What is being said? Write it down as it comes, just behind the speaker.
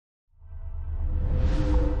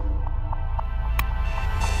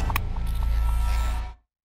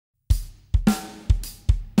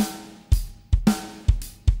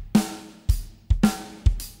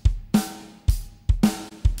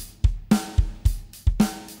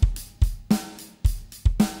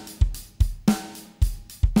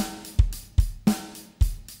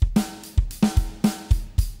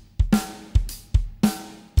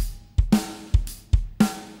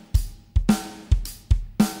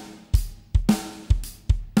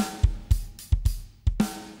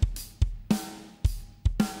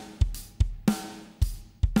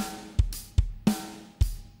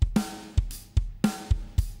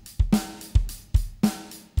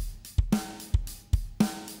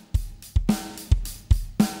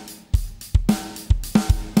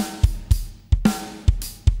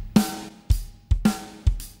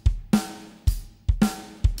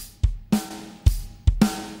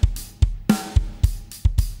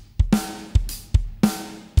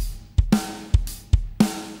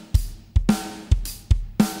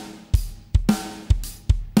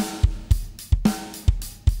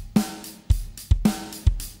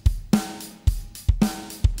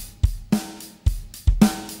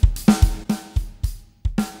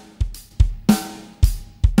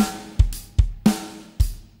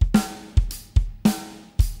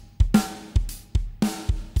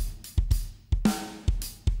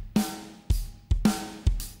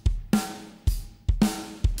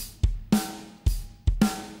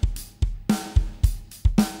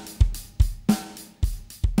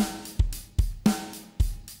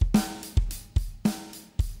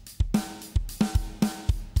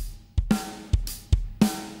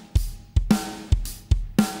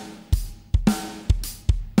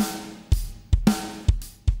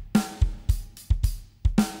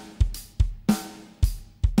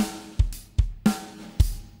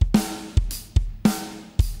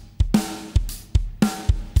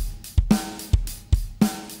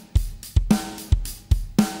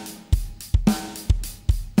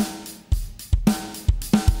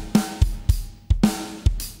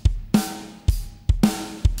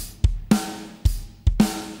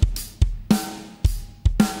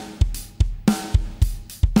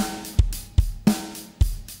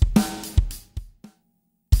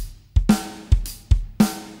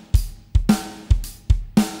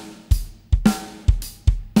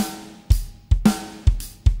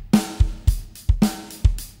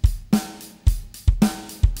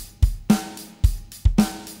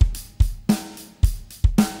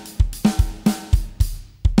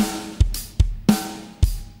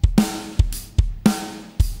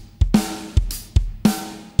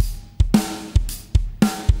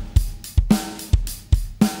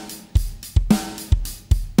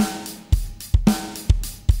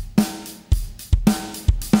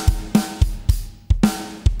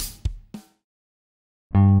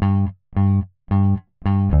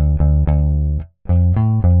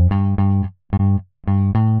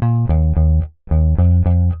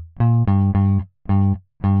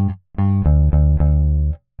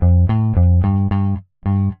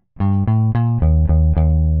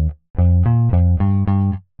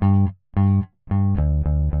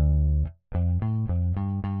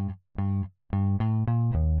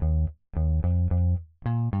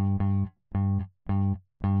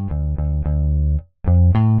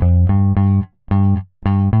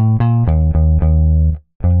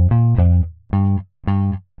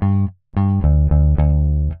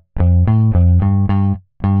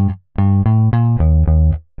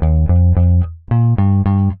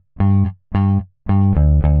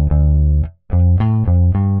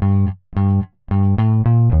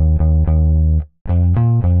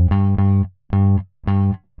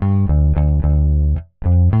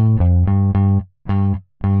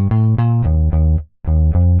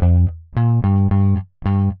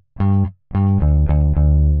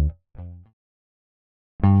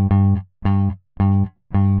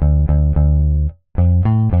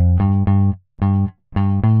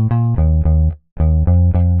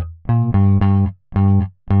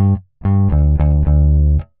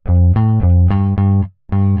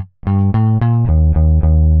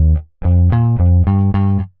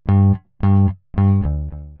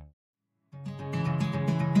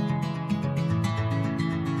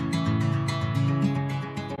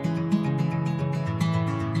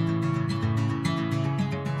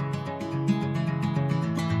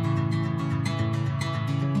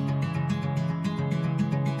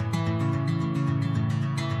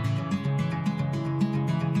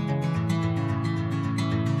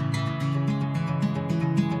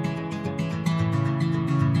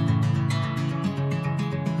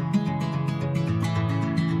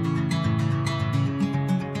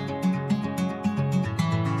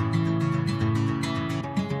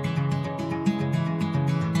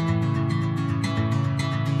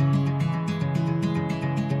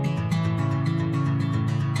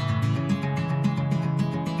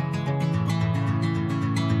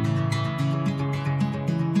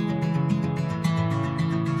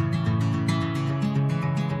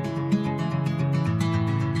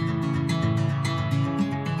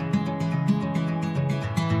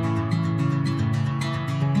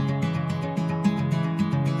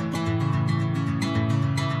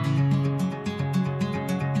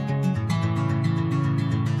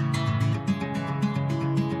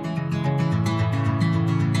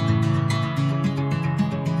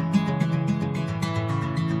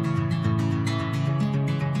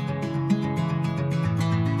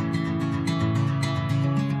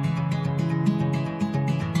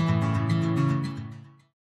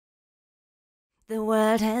The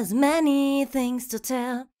world has many things to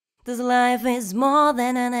tell. This life is more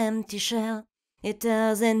than an empty shell. It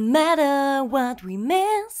doesn't matter what we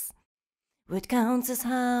miss. What counts is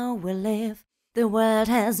how we live. The world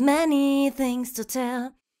has many things to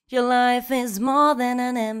tell. Your life is more than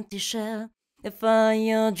an empty shell. If all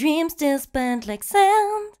your dreams still spent like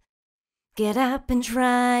sand, get up and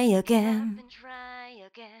try again.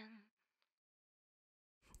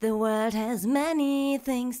 The world has many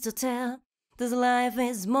things to tell. This life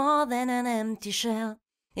is more than an empty shell.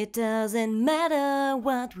 It doesn't matter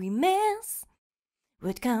what we miss.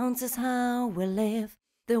 What counts is how we live.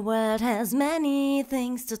 The world has many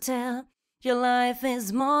things to tell. Your life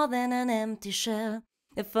is more than an empty shell.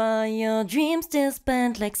 If all your dreams still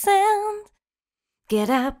spent like sand,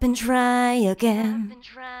 get up and try again.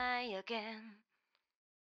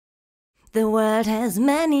 The world has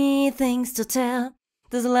many things to tell.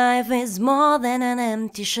 This life is more than an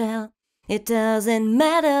empty shell. It doesn't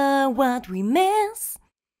matter what we miss.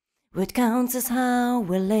 What counts is how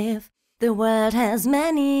we live. The world has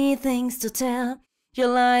many things to tell. Your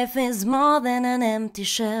life is more than an empty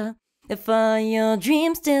shell. If all your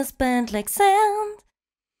dreams still spent like sand,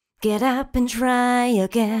 get up and try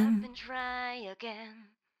again.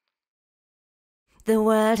 The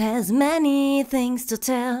world has many things to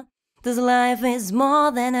tell. This life is more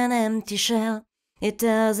than an empty shell. It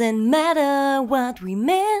doesn't matter what we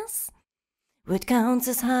miss. What counts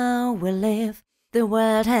is how we live. The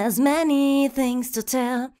world has many things to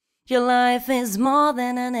tell. Your life is more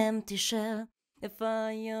than an empty shell. If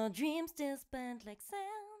all your dreams still spent like sand.